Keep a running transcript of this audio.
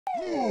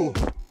Oh,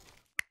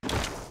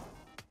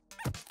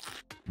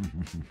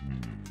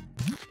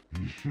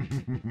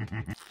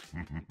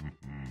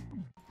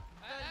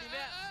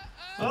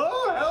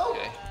 help!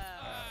 Okay.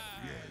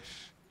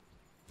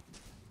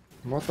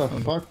 What the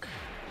fuck?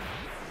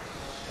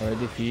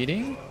 Already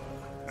feeding?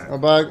 Oh,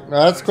 but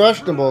that's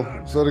questionable.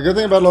 So the good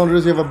thing about laundry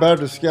is you have a bear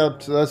to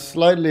scout. So that's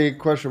slightly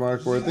question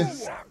mark worthy.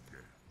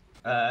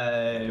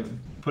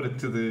 Put it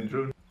to the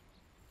drone.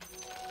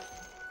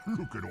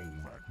 Look at all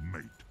that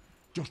meat.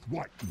 Just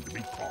waiting to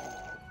be carved.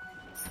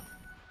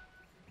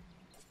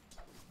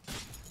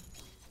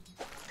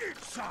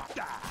 It's a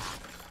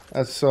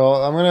That's so.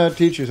 I'm gonna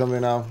teach you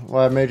something now.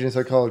 Why I'm majoring in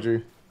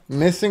psychology.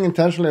 Missing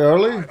intentionally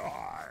early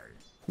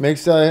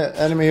makes the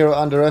enemy hero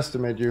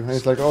underestimate you. And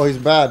he's like, oh, he's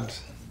bad.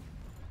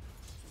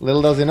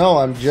 Little does he know,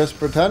 I'm just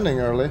pretending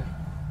early.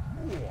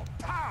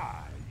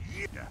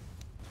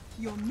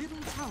 Your middle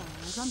tower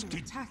is under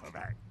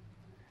attack.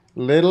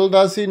 Little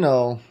does he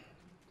know.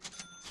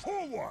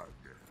 forward.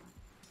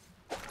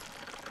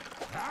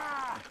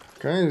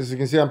 Okay, as you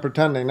can see, I'm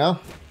pretending now.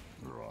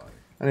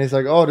 And he's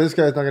like, oh, this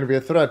guy's not going to be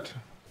a threat.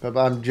 But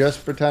I'm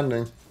just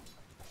pretending.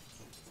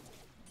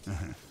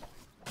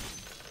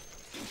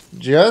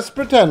 Just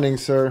pretending,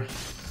 sir.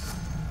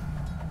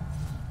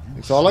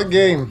 It's all a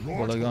game.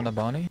 Will I go on a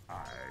bounty?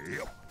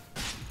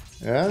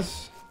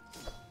 Yes.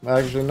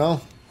 Actually,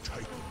 no.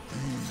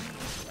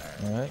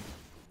 Alright.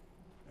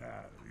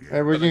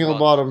 Hey, we can kill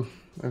bottom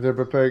if they're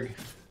prepared.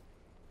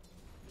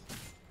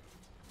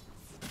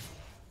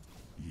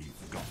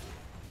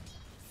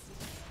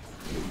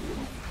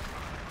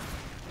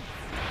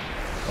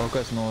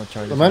 Focus, no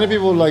charges. So many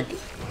people like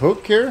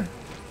hook here,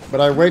 but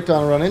I wait till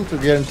I run in to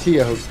guarantee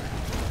a hook.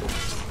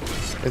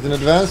 It's an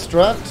advanced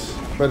strat,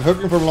 but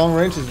hooking from long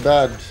range is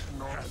bad.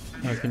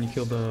 How can you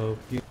kill the...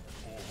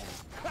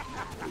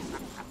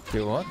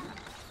 Kill what?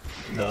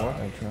 No.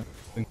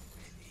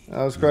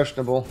 That was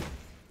questionable.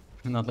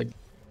 Not like...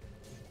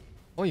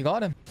 Oh, you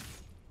got him.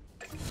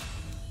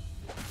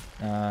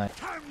 Time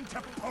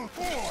to pull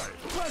forward.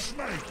 Flash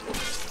mate.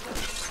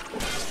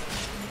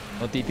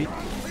 No TP.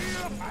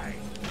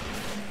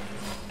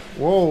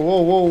 Whoa,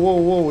 whoa, whoa, whoa,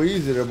 whoa.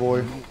 Easy there,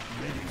 boy.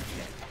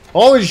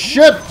 Holy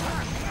shit!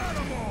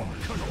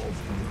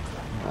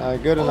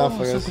 Good enough,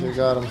 I guess. You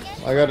got him.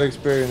 I got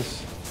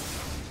experience.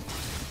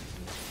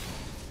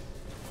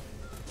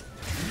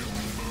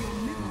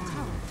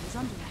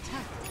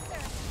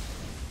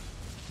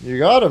 You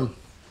got him.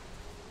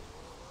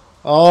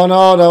 Oh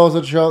no, that was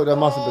a choke. That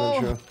must have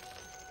been a choke.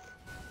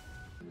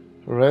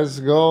 Let's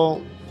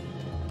go.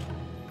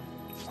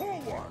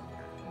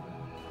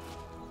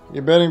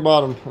 You're betting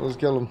bottom. Let's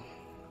kill him.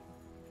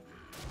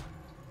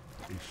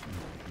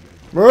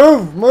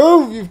 Move!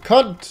 Move! You've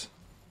cut!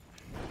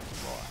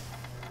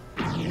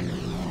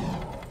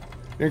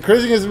 You're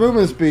increasing his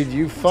movement speed,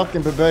 you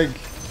fucking bebeg.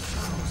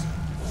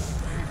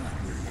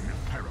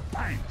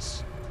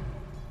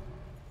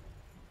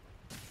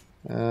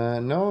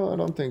 No, I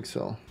don't think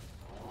so.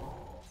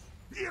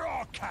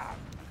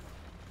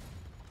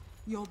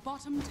 Your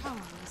bottom tower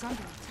is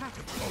under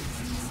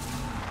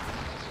attack.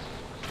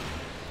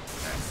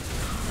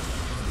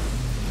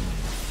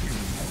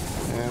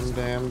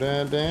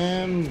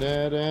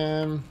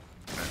 Damn.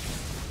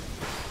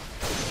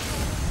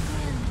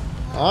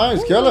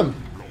 Nice, kill him.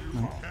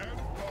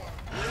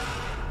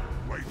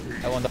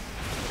 I want the...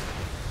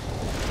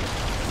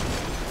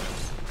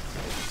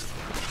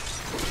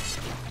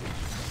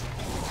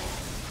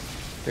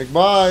 Kick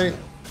by.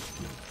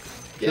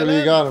 Kill him.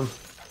 You got him.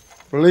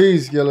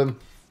 Please kill him.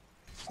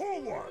 I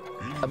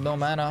have no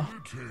mana.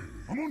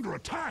 I'm under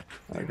attack.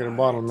 I get a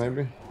bottle,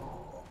 maybe.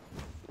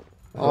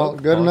 Oh,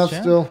 good enough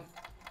still.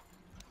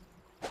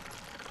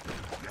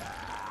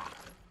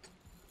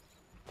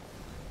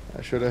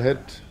 I should have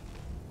hit.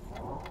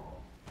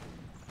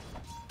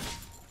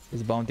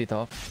 Is bounty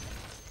top?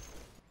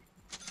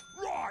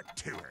 Right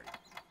to it.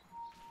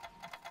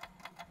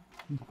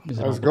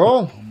 Let's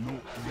go.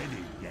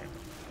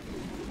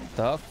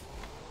 Top.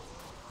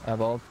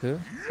 About two.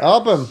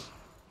 Help him.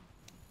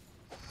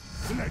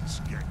 Let's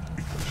get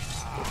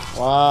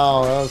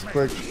Wow, that was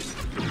quick.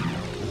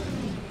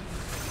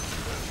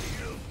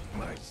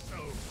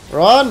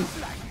 Run!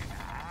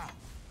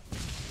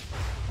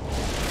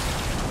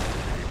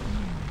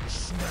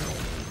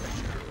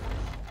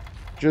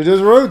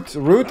 Just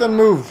root and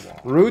move.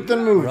 Root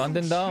and move. Run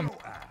them down.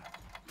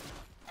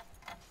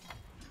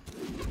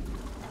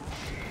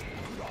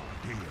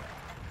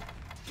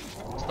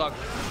 Stuck.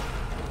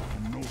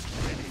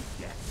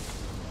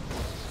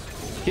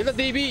 Kill the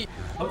DB.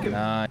 Okay.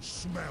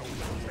 Nice.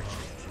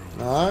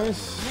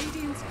 Nice.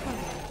 Radiant's cover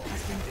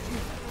has been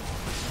defeated.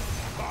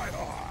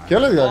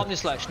 Kill it, No guy.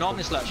 omni-slash, no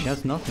omni-slash. He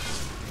has nothing.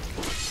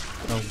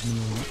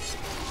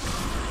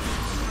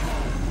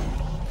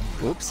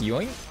 Oh, Oops,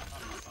 yoink.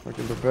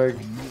 Fucking the peg.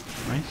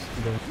 nice.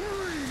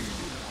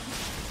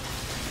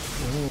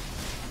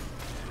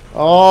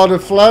 Oh, the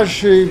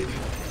flash heap.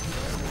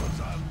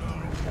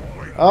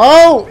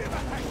 Oh!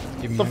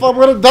 The fuck, I'm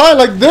gonna die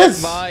like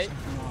this? Bye.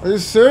 Are you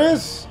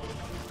serious?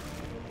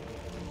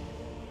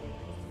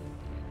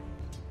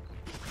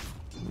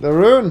 The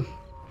rune.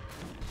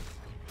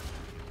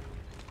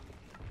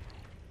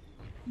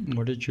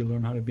 Where did you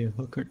learn how to be a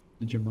hooker?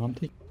 Did your mom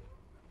teach?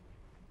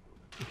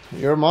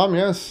 Your mom,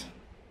 yes.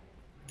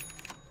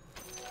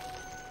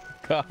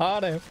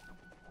 Got him.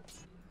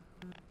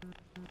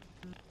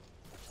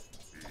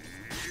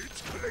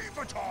 It's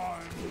cleaver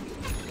time.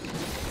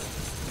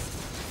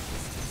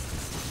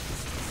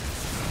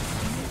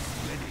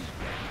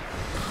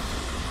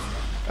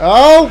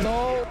 Oh!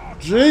 No.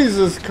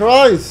 Jesus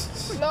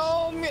Christ!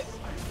 No. Me.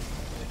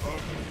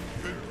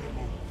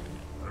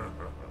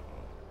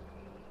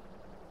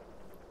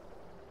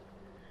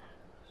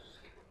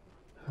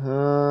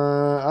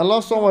 I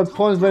lost all my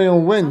points betting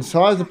on wins.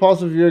 How is it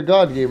possible you're a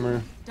god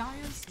gamer?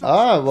 Dire's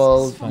Ah,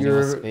 well, Finding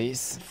you're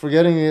space.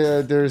 forgetting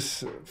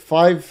there's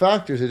 5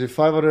 factors. There's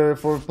 5 other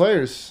 4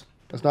 players.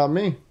 That's not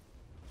me.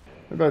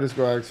 Maybe I just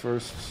go Axe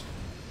first.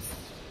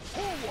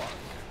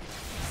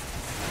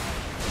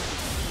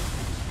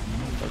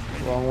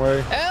 Wrong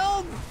way.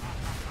 Help!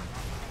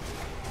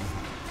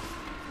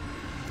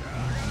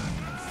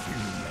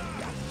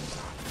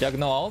 Jag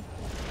no ult.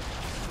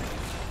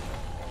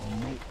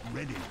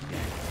 Ready.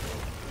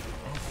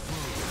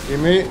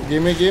 Gimme,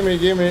 gimme, gimme,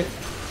 gimme.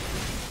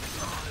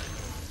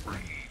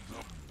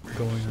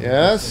 Going on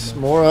Yes,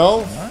 more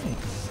health. Nice.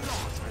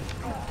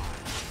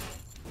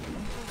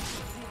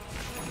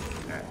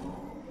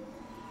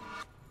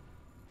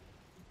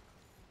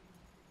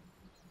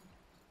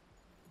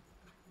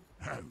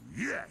 Oh,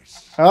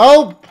 yes.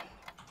 Help!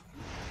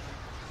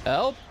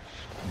 Help!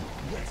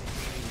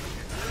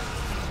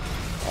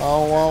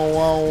 Oh, wow,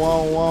 wow,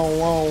 wow, wow,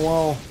 wow,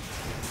 wow.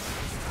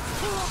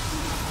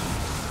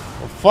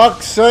 For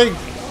fuck's sake!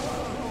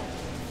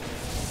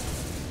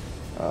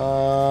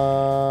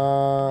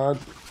 I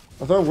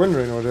thought Wind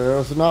Ranger was there. I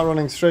was not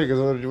running straight because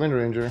I was a Wind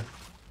Ranger.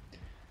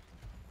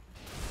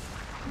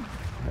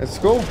 It's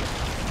cool.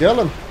 Kill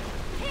him.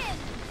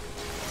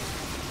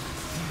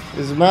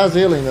 This is mass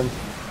healing them.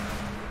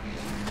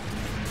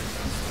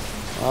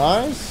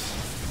 Nice.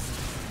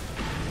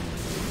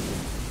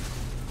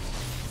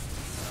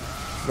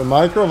 The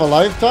micro of a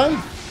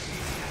lifetime?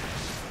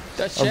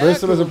 The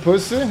Abyssal is a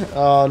pussy?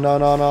 Oh, no,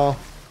 no, no.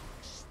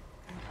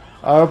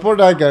 I'll report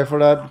that guy for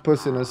that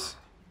pussiness.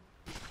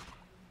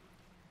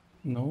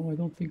 No, I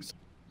don't think so.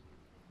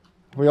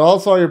 We all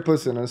saw your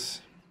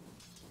pussiness.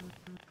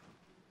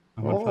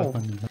 I want Oh.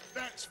 500.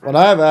 When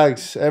I have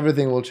Axe,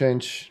 everything will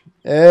change.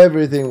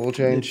 Everything will If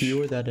change. you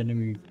were that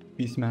enemy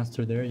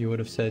Beastmaster there, you would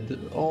have said,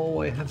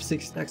 "Oh, I have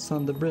 6 stacks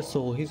on the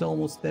bristle. He's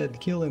almost dead.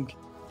 Kill him." You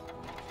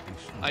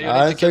I need to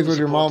kill checked the with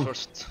your support mom.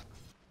 first.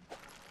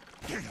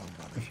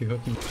 If you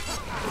hook him.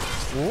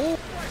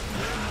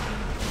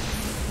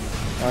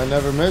 I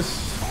never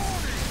miss.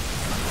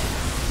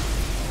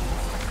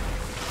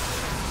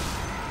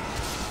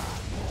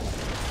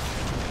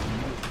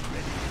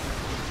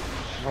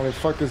 Holy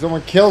fuck, can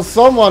someone kill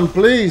someone,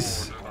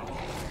 please?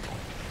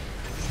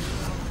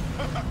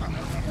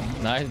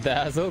 Nice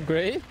dazzle,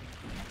 great.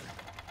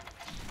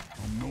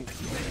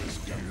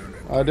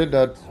 I did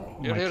that.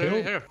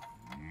 Here.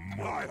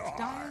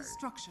 Dire's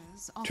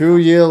structures are 2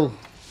 yield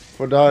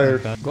for Dire.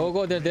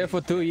 Go, they're there for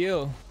 2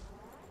 you.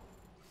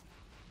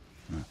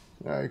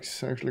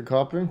 Yikes, actually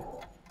copying.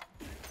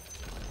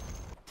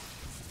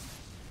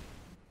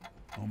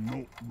 I'm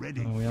not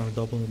ready. We have a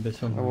double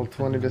abyssal. Level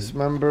 20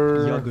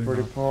 Dismember, Juggernaut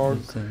pretty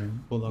pog. is,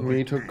 Bulldog.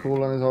 Me took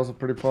cooldown is also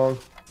pretty pog.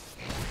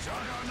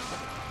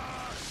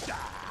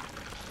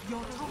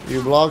 your top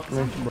You blocked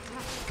me.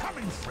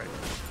 Coming through.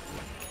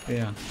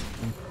 Yeah.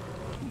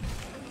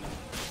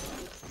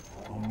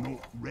 I'm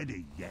not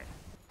ready yet.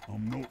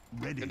 I'm not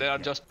ready. They are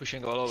yet. just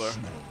pushing all over.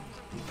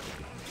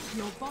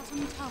 your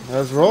bottom tower.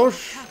 There's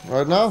Roche,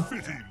 right now.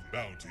 Fitting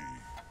bounty.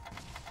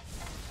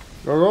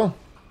 Go, go.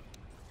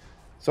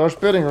 Start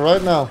spitting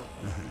right now.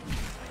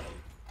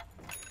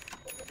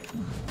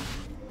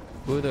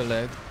 Buddha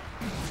leg.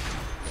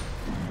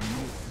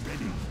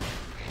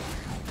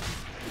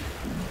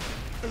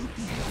 Your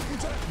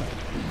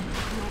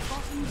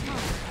bottom tower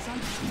is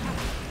under attack.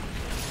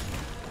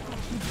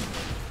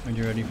 Are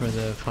you ready for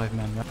the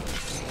 5-man round?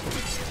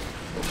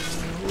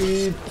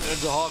 Eat,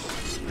 There's a hog.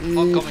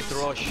 Hog coming to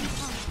rush. Your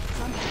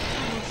shrine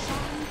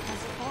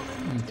has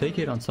fallen. Take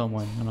it on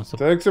someone. And on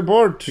support. take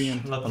support.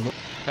 Take.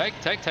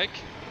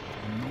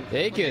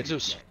 Take it.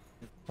 Zeus.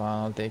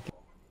 I'll take it.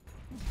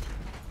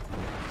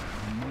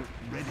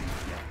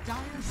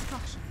 Dire's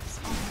structures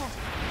are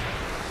fortified.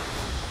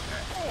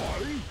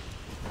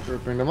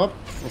 Gripping them up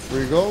for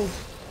 3 gold.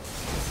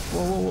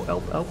 Whoa,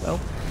 help.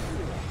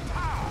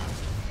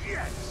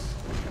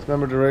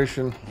 Remember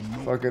duration.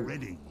 Fuck it.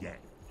 Ready yet.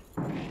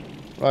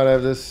 Right, I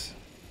have this.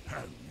 Oh,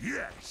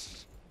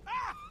 yes.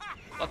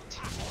 What?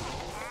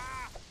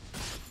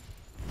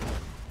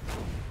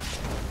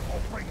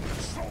 I'll bring the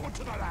sword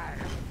to the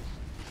land.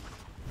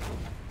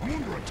 I'm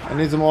under attack. I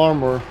need some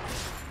armor.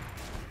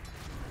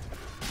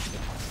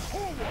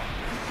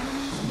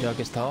 Jug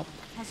is top.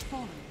 Has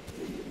fallen.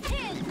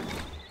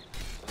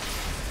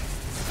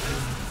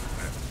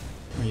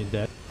 Are you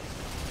dead?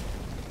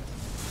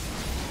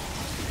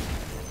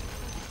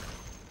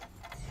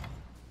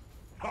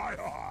 Aye,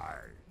 aye.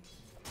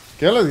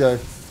 Kill this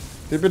guy.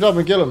 Tip it up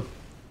and kill him.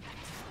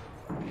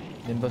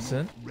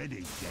 Limbasun.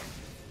 Ready yet?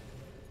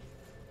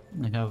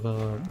 I have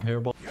a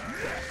hairball.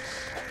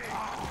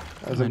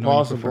 That's I know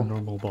you prefer impossible.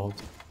 normal balls.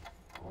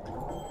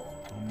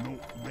 I'm not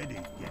ready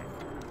yet.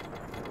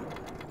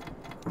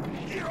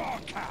 Here I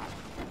come.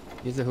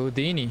 He's a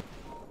Houdini.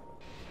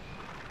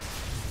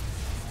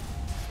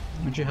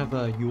 Don't you have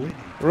a Yule?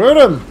 Root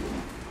him!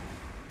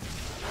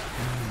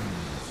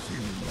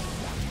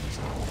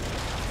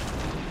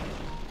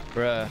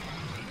 Bruh.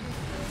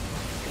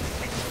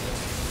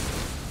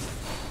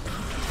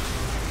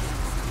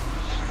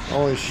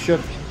 Holy shit.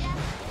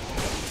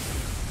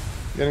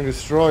 Getting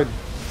destroyed.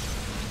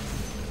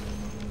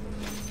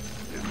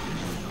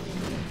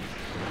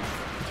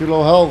 Too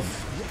low health.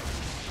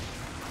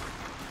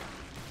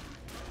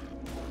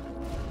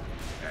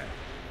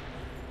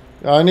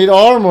 I need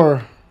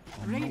armor.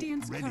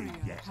 Radiant's courier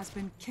has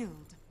been killed.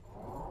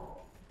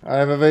 I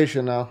have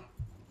evasion now.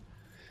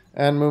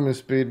 And movement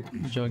speed.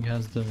 Jug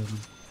has the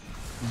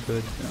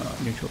good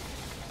neutral.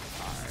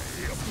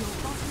 Your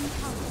bottom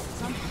tower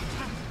is under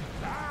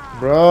attack.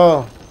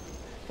 Bro.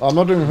 I'm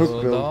not doing hook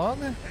build. Bulldog.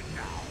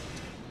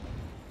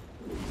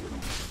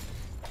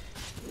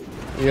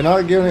 You're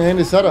not giving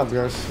any setup,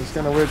 guys. It's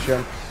kind of weird,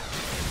 champ.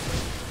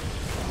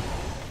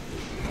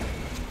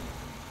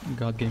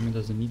 God Gaming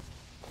doesn't need.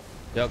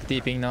 Jug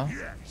deeping now.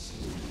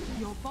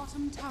 Your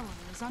bottom tower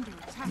is under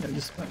attack. Yeah,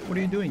 just what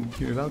are you doing?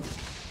 You're about.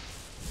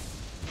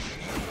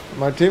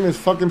 My team is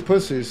fucking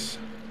pussies.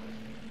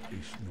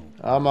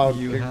 I'm out.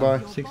 You Big have bye.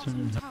 Your 600.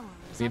 bottom tower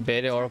is We under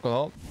baited Oracle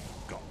Hope.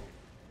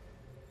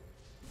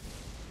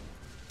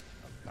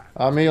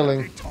 I'm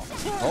healing.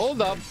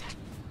 Hold up.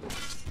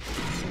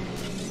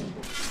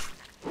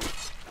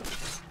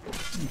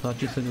 I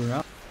thought you said you were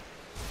out.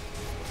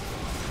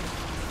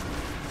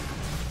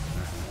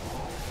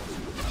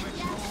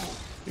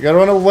 You gotta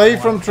run away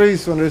from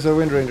trees when there's a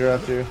Wind Ranger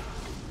after you.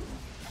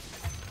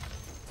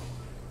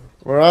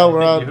 We're out,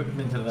 we're You out. hooked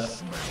me into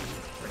that.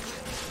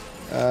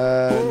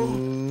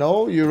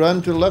 No, you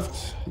ran to the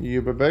left,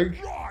 you big.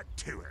 Right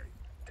to it.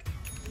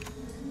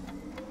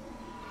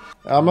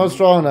 I'm not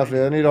strong enough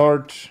yet, I need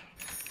heart.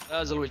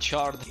 That's a little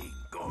shard.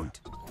 Good.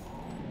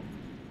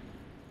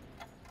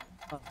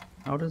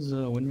 How does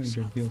Wind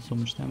Ranger deal so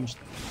much damage?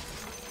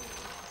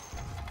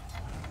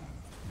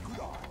 Good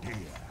idea.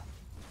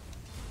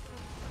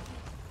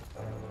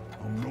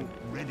 I'm not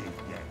ready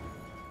yet.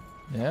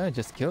 Yeah,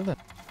 just killed him.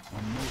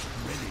 I'm not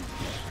ready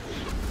yet.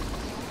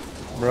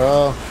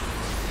 Bro.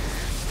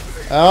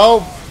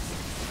 Help!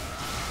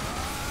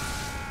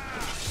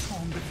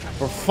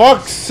 For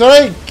fuck's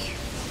sake!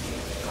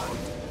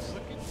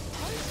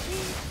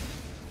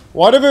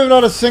 Why do we have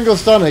not a single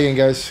stun again,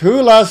 guys?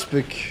 Who last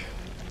pick?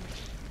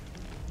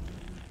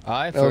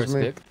 I That was first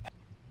me. pick.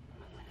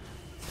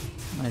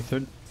 I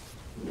third.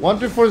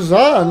 1-2 for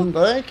Zan,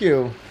 thank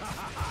you.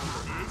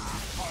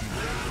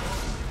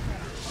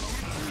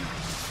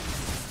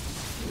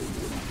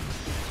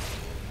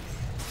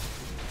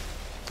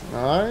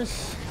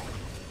 Nice.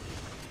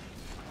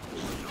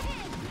 Your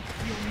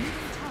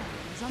middle tower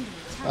is under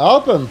attack.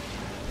 Help him.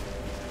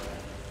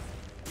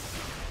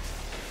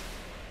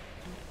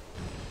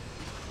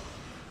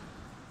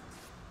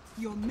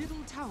 Your middle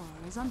tower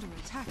is under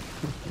attack.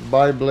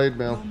 Bye, Blade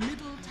Your Mail.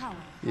 middle tower.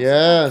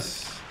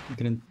 Yes. You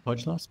didn't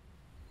Pudge last?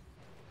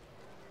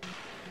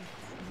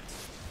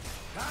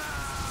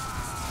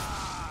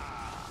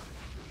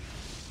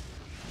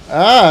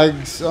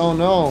 Ags. Oh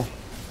no.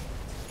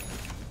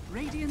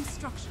 Radiant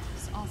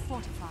structures are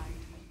fortified.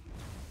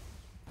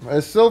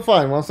 It's still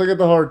fine. Once I get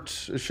the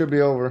heart, it should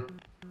be over.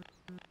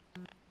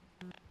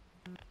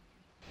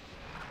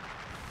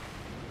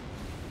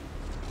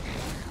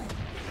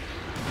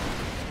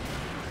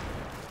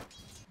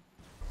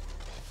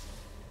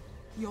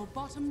 Your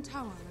bottom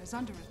tower is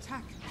under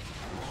attack.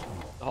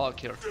 Hawk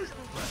here.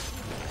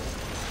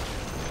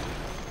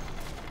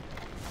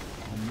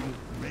 I'm not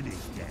ready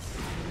yet.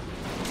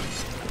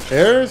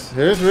 Here's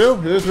real.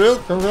 Here's real.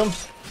 Come. Okay,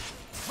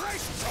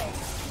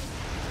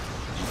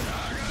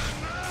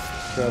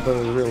 I thought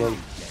it was real.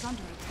 Is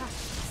under attack.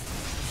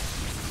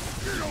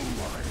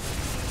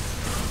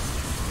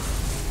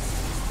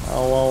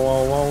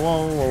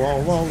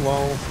 Oh,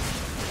 whoa.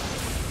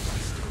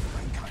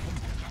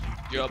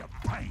 Yup.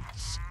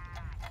 Paints.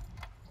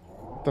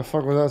 What the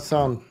fuck was that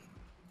sound?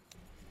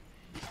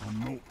 I'm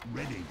not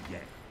ready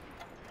yet.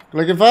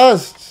 Click it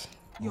fast.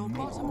 Your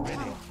bottom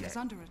tower is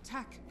under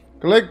attack.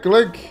 Click.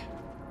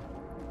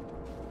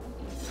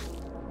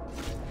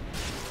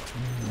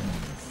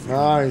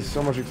 Nice,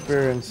 so much Your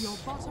experience.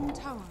 bottom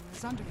tower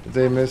is under Did attack.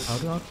 they miss? How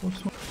do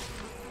outposts work?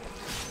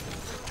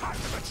 Time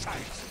for the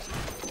chase.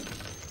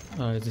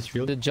 Is this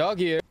real? The jug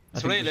here.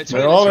 It's real, it's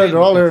They're real. all it's here.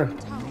 real. They're all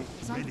here. Tower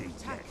is under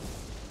attack.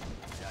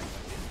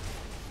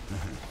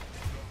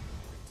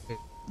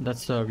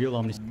 That's real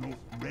Omnis. I'm not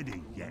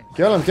ready yet.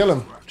 Kill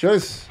him.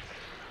 Chase.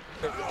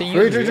 Thing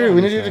 3. is real We on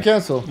need this you to side.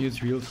 cancel.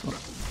 Use real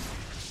stuff.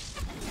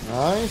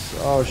 Nice.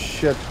 Oh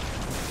shit.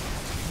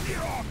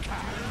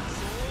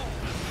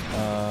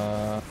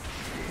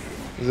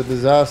 It's a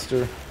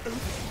disaster.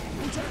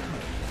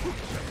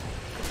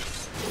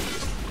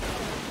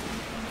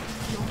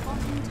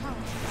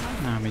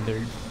 Nah, I mean,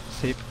 they're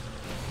safe.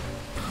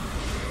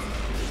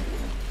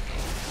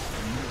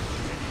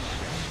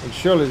 And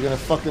surely he's gonna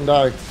fucking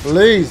die.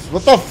 Please,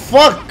 what the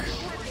fuck?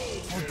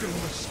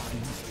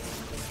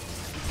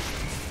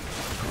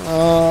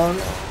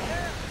 No.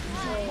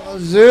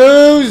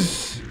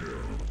 Zeus!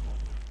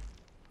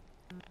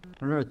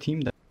 We're a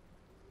team that.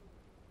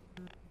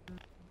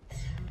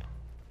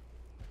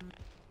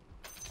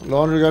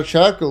 Laundry got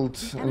shackled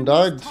and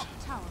died. Top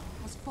tower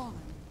has fallen.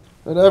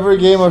 In every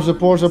game our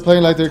supports are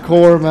playing like their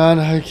core, man.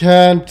 I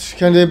can't.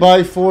 Can they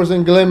buy Force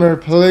and Glimmer,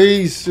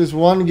 please? Just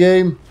one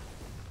game.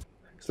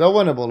 Still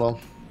winnable though.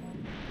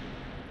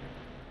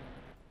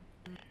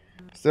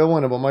 Still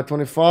winnable. My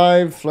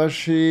 25,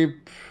 Flesh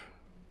Heap.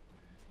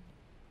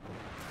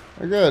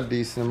 I got a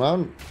decent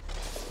amount.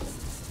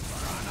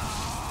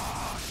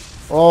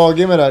 Oh,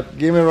 give me that.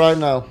 Give me it right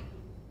now.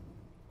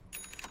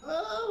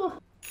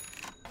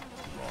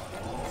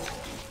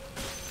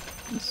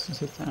 This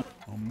is a town.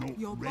 I'm not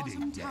Your ready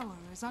bottom yet. tower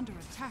is under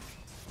attack.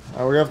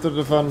 We have to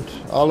defend.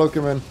 I'll look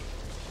him in.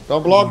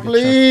 Don't block,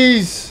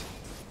 please.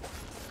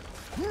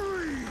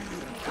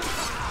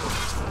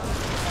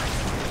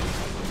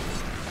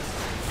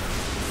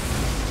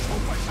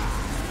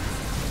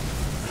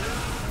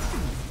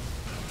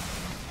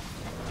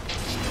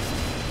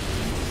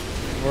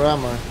 Where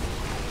am I?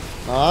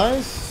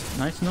 Nice.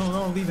 Nice,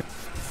 no, leave it.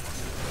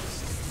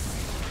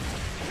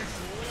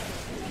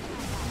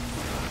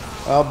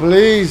 Oh,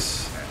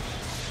 please.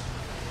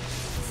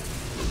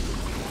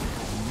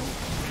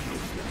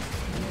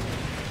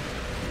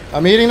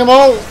 I'm eating them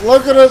all.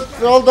 Look at it.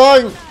 They're all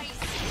dying.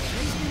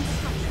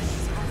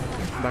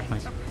 Back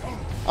nice.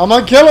 I'm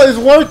on killer. It's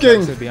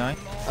working. Sit behind.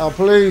 Oh,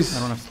 please.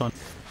 I don't have stun.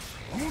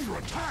 I'm under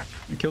attack.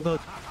 You killed the.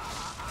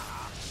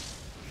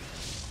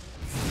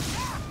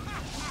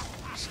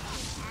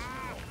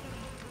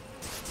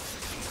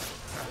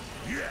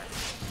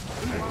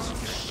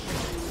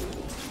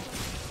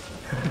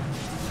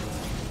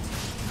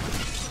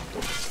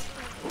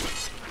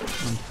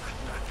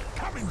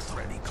 Coming,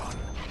 Freddy gun.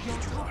 Your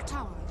top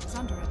tower is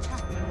under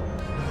attack.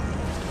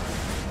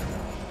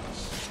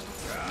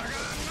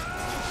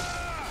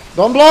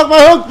 Don't block my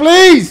hook,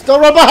 please.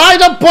 Don't run behind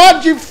the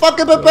punch, you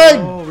fucking pig.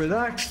 Oh,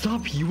 relax,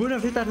 stop. You would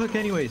have hit that hook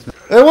anyways, man.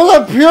 It was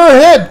a pure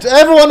hit.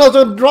 Everyone knows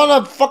to run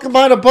up fucking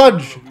behind the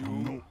punch.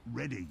 I'm not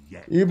ready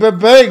yet. You big.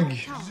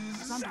 Tower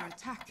is under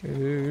attack.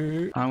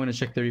 I'm gonna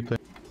check the replay.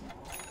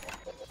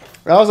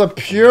 That was a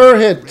pure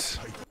hit.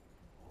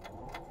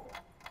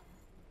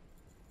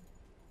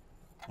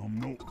 I'm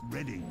not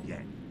ready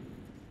yet.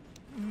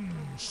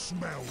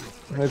 Smell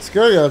of It's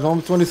good, guys.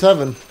 I'm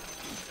 27.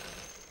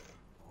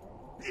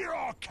 Here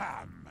I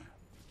come.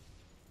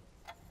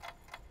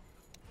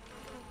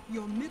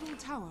 Your middle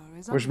tower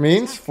is Which under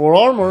means attack. 4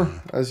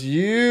 armor. That's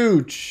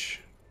huge.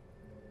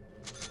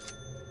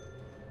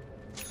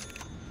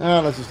 Ah,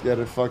 let's just get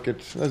it. Fuck it.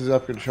 Let's just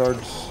upgrade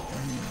shards.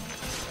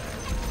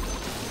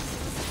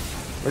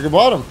 Look at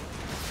bottom.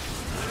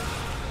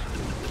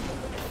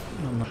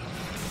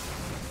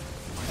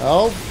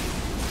 Help.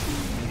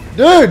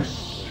 Dude!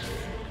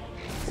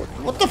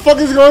 What the fuck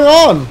is going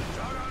on?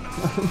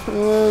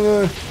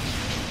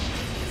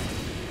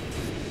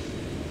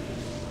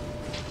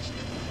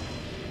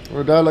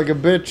 We died like a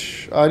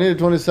bitch. I needed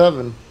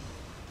 27.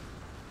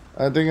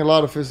 I'm taking a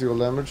lot of physical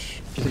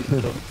damage.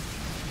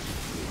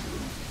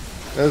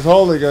 Let's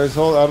hold it, guys.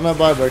 Hold. I don't have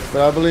buybacks,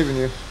 but I believe in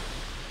you.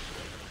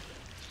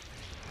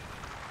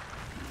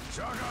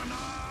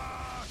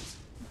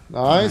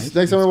 Nice.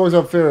 Next time it works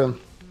up, fear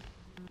him.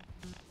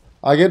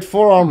 I get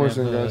 4 armors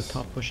in, guys.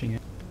 Top pushing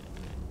it.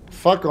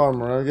 Fuck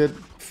armor. I get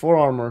 4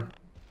 armor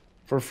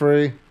for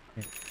free.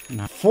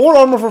 No. 4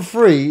 armor for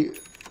free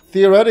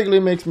theoretically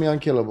makes me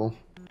unkillable.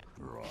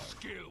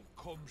 Skill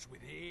comes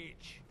with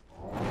age.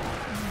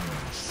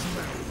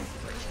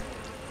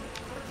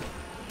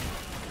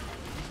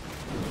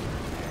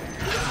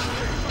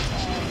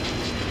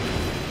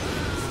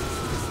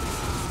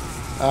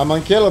 I'm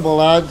unkillable,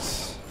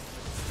 lads.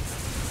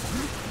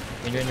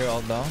 You getting your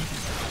ult down?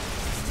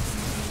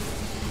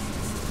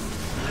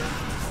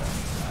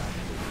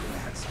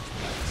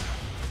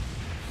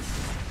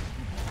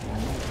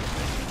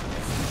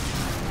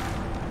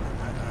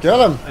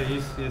 Kill him.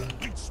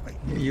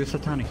 Use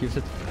satanic, use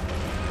it.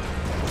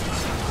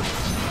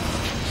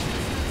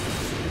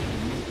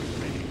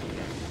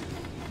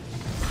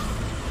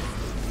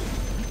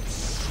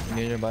 You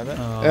get your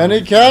buyback?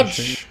 Any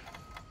catch?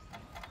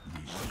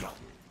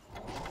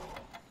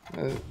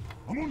 I'm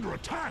under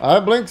attack. I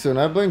blink soon.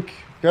 I blink.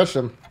 Catch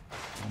him.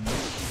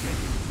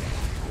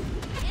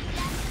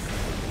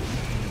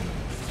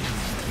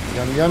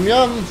 Yum yum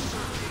yum.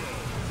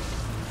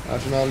 I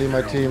should not leave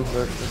my team,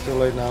 but it's too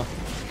late now.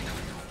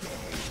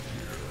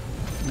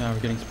 No, we're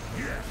getting.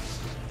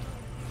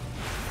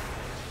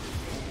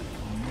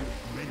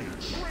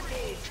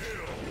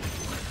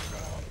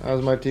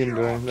 How's my team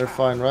doing? They're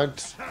fine,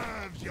 right?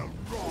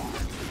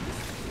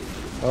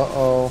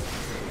 Uh-oh.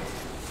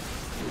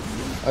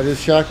 I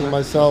just shackled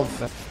myself.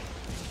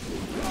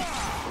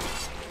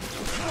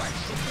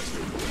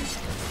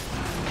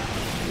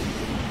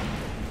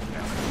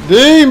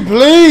 Dean,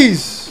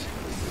 please!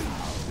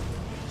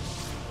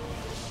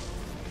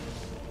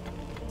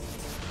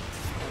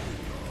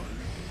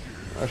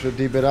 I should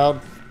deep it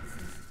out.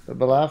 The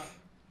belaf.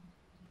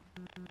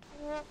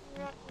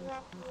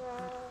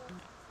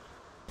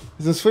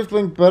 Is the swift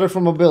blink better for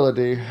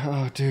mobility?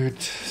 Oh,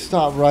 dude,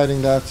 stop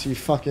writing that, you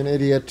fucking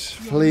idiot.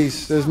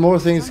 Please, there's more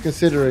things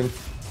considering.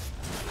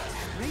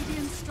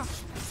 Radiant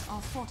structures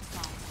are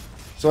fortified.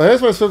 So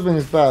here's where swift blink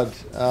is bad.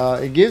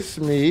 It gives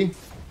me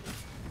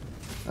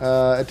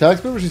attack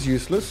speed, which is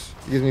useless.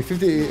 It gives me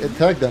 50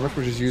 attack damage,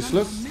 which is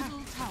useless. Your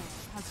middle tower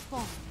has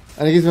fallen.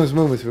 And it gives me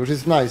movement speed, which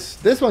is nice.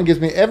 This one gives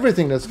me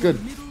everything that's good.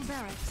 Your middle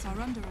barracks are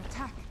under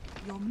attack.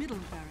 Your middle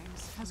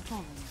barracks has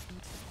fallen.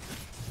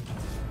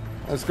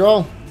 Let's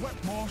go.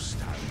 What more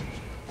styles?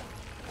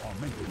 Or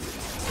make it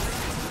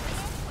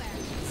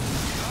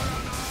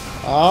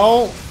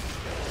Ow.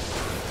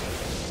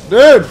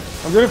 Dude,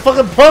 I'm getting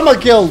fucking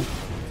perma-killed.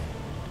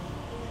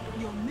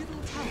 Your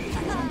middle tower is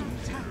under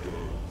attack.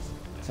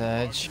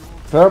 Touch.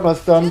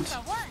 Perma-stunned.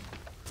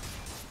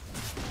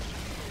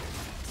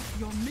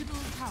 Your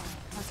middle tower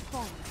has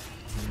fallen.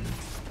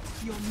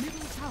 Your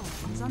middle tower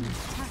is under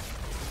attack.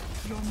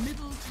 Your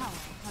middle tower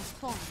has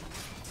fallen.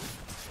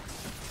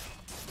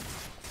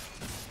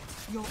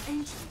 Your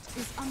ancient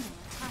is under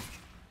attack.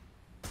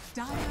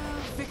 Dire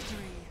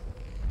victory.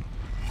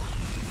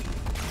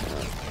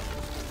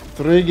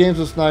 3 games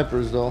of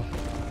snipers though.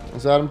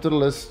 Let's add them to the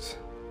list.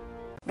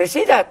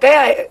 Visita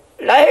que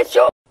la he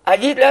hecho.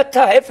 Allí la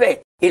está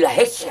jefe y la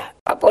hecha.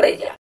 Va por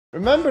ella.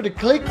 Remember to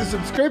click the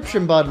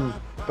subscription button.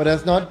 But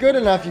that's not good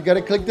enough. You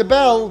gotta click the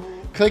bell.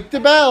 Click the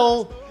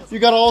bell. You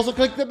gotta also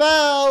click the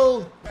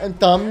bell. And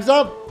thumbs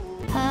up.